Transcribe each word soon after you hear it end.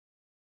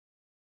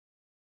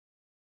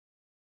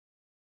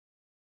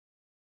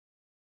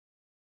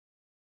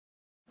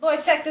Lloyd,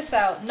 check this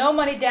out. No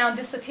money down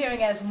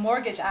disappearing as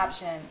mortgage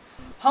option.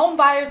 Home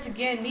buyers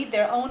again need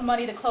their own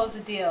money to close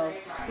the deal.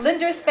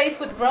 Lenders faced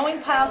with growing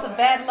piles of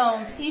bad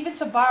loans, even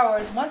to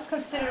borrowers once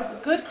considered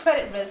good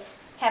credit risk,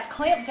 have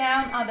clamped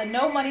down on the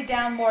no money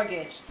down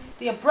mortgage.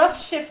 The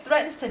abrupt shift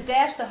threatens to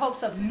dash the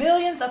hopes of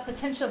millions of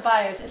potential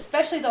buyers,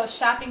 especially those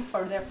shopping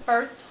for their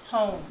first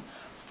home.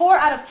 4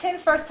 out of 10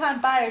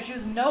 first-time buyers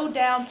used no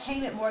down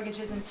payment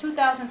mortgages in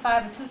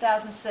 2005 and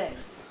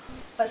 2006.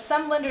 But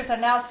some lenders are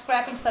now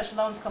scrapping such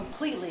loans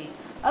completely.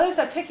 Others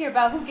are picky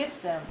about who gets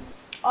them.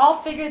 All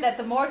figure that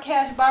the more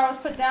cash borrowers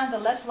put down, the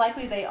less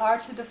likely they are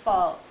to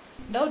default.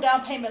 No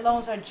down payment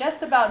loans are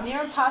just about near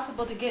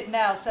impossible to get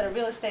now, said a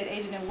real estate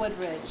agent in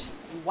Woodridge.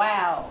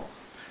 Wow.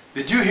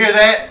 Did you hear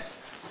that?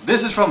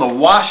 This is from the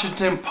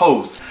Washington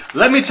Post.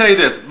 Let me tell you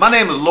this. My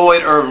name is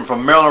Lloyd Irvin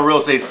from Maryland Real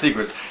Estate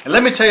Secrets. And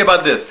let me tell you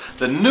about this.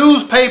 The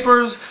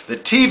newspapers, the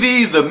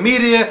TVs, the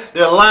media,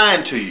 they're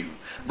lying to you.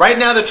 Right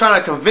now they're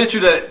trying to convince you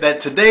that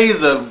today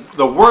is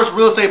the worst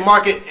real estate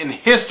market in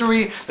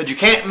history, that you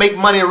can't make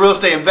money in real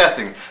estate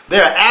investing.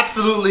 They're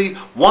absolutely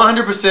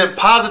 100%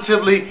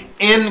 positively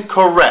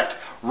incorrect.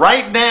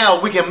 Right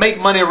now we can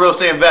make money in real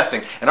estate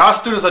investing, and our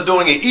students are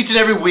doing it each and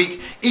every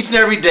week, each and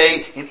every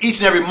day, and each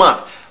and every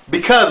month.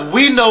 Because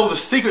we know the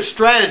secret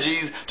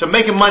strategies to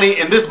making money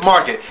in this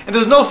market. And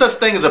there's no such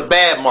thing as a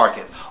bad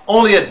market,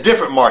 only a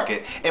different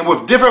market. And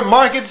with different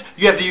markets,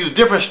 you have to use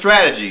different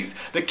strategies.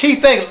 The key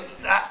thing,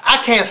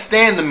 I can't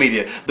stand the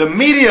media. The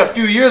media a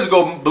few years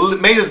ago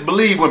made us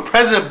believe, when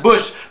President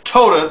Bush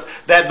told us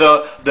that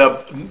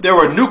there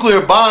were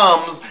nuclear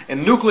bombs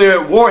and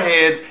nuclear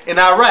warheads in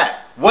Iraq.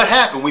 What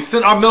happened? We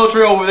sent our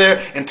military over there,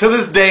 and to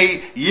this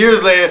day,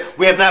 years later,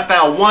 we have not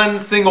found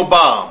one single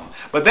bomb.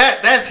 But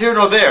that's here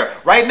nor there.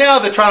 Right now,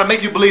 they're trying to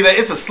make you believe that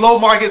it's a slow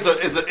market,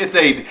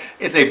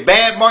 it's a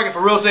bad market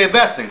for real estate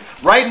investing.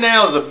 Right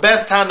now is the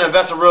best time to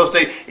invest in real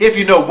estate if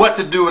you know what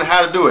to do and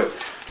how to do it.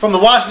 From the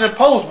Washington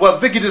Post,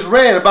 what Vicki just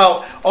read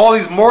about all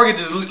these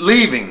mortgages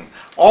leaving,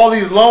 all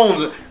these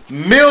loans,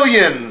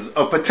 millions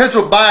of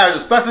potential buyers,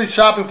 especially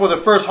shopping for their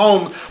first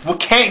homes,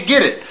 can't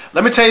get it.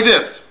 Let me tell you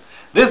this.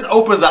 This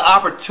opens an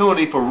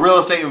opportunity for real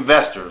estate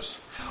investors.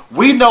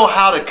 We know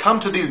how to come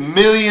to these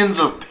millions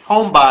of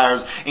home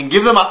buyers and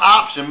give them an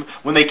option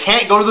when they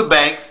can't go to the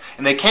banks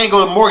and they can't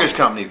go to mortgage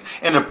companies.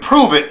 And to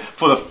prove it,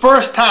 for the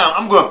first time,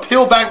 I'm going to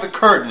peel back the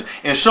curtain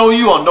and show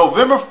you on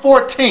November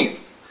 14th.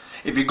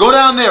 If you go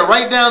down there,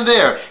 right down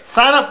there,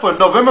 sign up for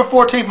November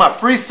 14th, my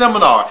free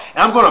seminar. And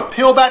I'm going to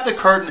peel back the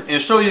curtain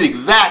and show you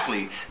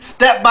exactly,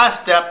 step by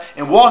step,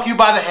 and walk you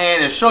by the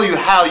hand and show you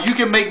how you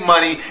can make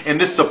money in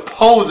this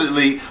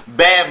supposedly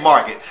bad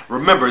market.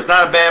 Remember, it's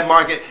not a bad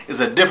market,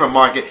 it's a different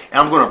market. And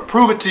I'm going to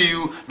prove it to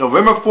you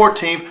November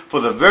 14th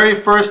for the very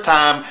first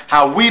time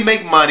how we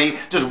make money.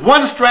 Just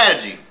one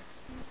strategy.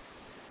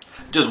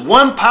 Just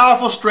one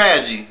powerful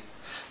strategy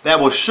that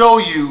will show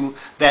you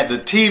that the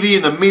TV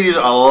and the media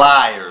are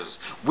liars.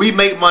 We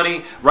make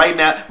money right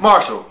now.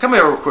 Marshall, come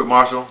here real quick,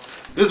 Marshall.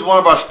 This is one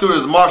of our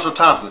students, Marshall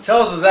Thompson.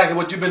 Tell us exactly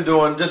what you've been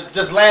doing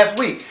just last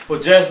week. Well,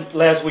 just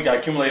last week I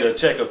accumulated a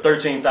check of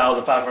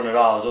 $13,500.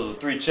 Those are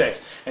 3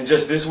 checks. And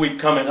just this week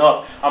coming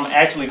up, I'm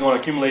actually going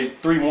to accumulate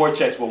 3 more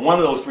checks, but one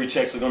of those 3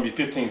 checks are going to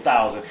be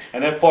 $15,000.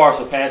 And that far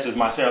surpasses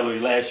my salary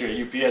last year at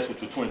UPS,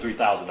 which was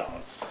 $23,000.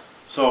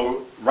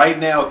 So right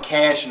now,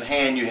 cash in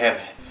hand, you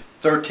have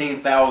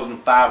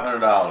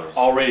 $13,500.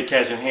 Already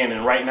cash in hand,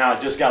 and right now I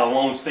just got a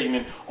loan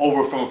statement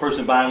over from a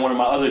person buying one of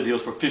my other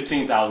deals for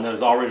 $15,000 that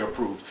is already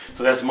approved.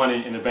 So that's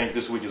money in the bank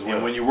this week as well.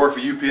 And when you work for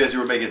UPS, you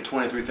were making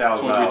 $23,000.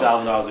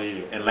 $23,000 a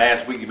year. And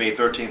last week you made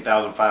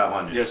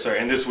 $13,500. Yes, sir.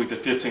 And this week the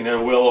 15, they're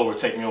well over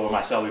taking me over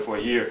my salary for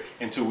a year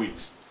in 2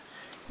 weeks.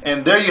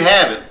 And there you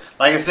have it.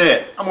 Like I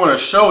said, I'm going to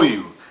show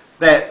you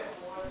that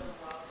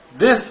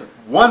this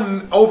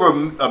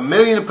over a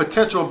million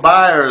potential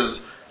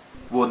buyers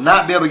will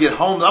not be able to get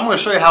homes. I'm going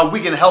to show you how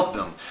we can help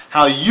them,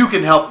 how you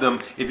can help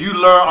them if you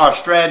learn our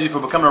strategy for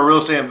becoming a real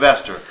estate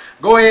investor.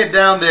 Go ahead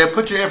down there,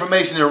 put your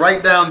information in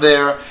right down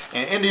there,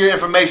 and enter your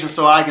information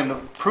so I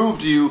can prove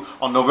to you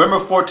on November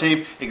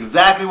 14th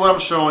exactly what I'm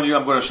showing you.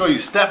 I'm going to show you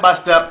step by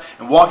step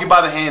and walk you by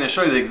the hand and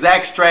show you the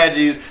exact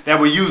strategies that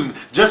we're using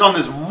just on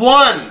this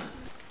one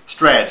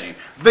strategy.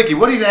 Vicki,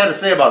 what do you have to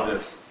say about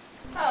this?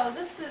 Oh,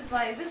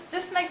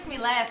 this makes me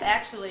laugh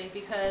actually,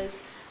 because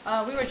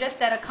we were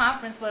just at a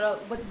conference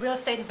with real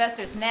estate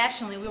investors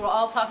nationally. We were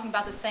all talking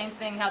about the same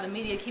thing, how the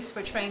media keeps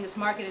portraying this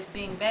market as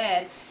being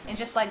bad. And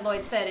just like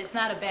Lloyd said, it's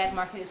not a bad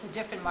market, it's a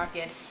different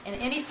market. And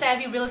any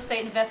savvy real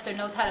estate investor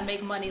knows how to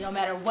make money no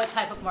matter what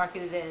type of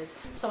market it is.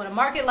 So in a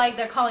market like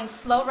they're calling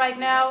slow right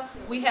now,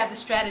 we have the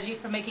strategy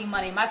for making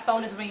money. My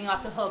phone is ringing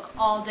off the hook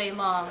all day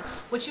long.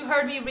 What you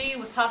heard me read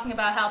was talking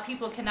about how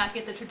people cannot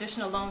get the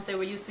traditional loans they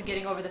were used to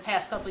getting over the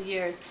past couple of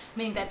years,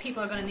 meaning that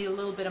people are going to need a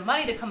little bit of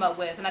money to come up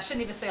with. And I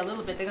shouldn't even say a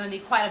little bit. They're going to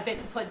need quite a bit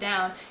to put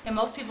down, and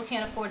most people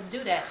can't afford to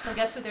do that. So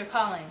guess what they're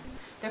calling?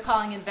 They're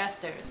calling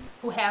investors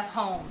who have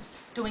homes,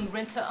 doing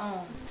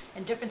rent-to-owns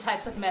and different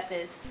types of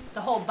methods.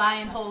 The whole buy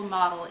and hold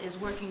model is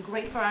working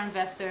great for our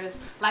investors.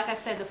 Like I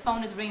said, the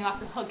phone is ringing off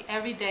the hook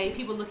every day,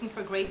 people looking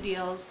for great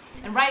deals.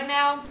 And right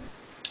now,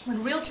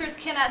 when realtors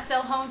cannot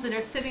sell homes and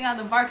they're sitting on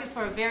the market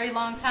for a very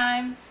long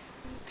time,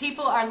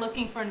 people are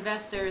looking for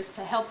investors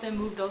to help them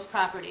move those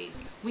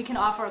properties. We can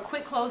offer a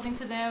quick closing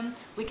to them.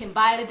 We can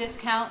buy at a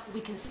discount.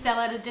 We can sell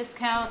at a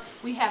discount.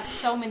 We have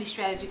so many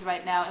strategies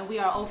right now, and we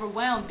are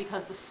overwhelmed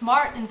because the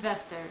smart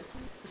investors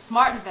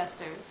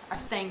are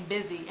staying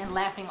busy and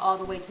laughing all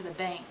the way to the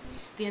bank.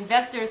 The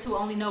investors who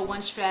only know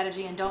one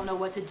strategy and don't know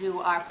what to do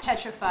are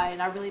petrified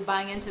and are really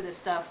buying into this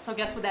stuff. So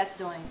guess what that's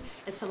doing?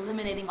 It's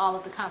eliminating all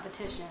of the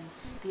competition.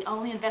 The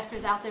only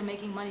investors out there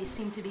making money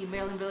seem to be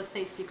Maryland Real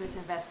Estate Secrets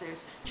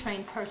investors,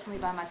 trained personally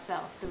by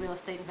myself, the Real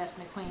Estate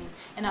Investment Queen.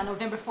 And on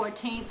November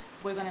 14th,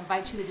 we're going to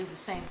invite you to do the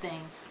same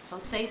thing. So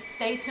stay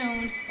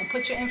tuned and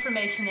put your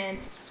information in,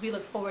 because we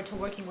look forward to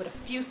working with a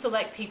few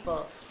select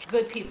people,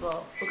 good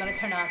people, who are going to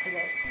turn on to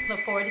this.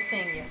 Look forward to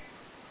seeing you.